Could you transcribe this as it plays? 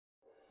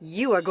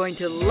You are going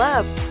to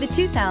love the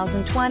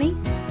 2020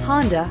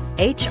 Honda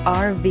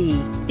HR-V.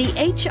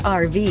 The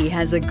HR-V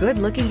has a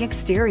good-looking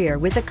exterior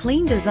with a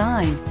clean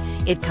design.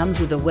 It comes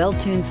with a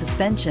well-tuned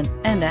suspension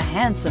and a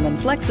handsome and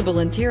flexible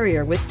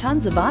interior with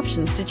tons of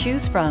options to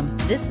choose from.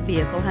 This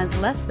vehicle has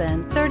less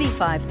than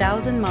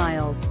 35,000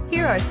 miles.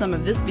 Here are some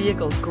of this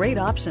vehicle's great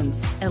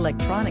options: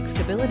 electronic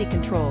stability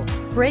control,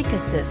 brake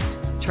assist,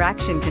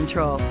 traction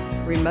control,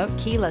 remote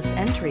keyless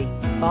entry,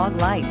 fog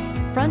lights,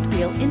 front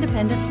wheel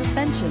independent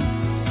suspension,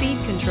 speed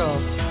control,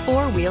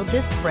 four-wheel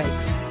disc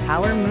brakes,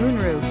 power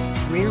moonroof,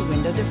 rear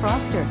window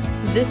defroster.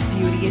 This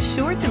beauty is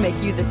sure to make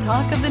you the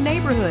talk of the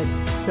neighborhood.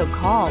 So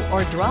call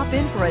or drop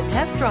in for a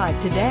test drive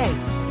today.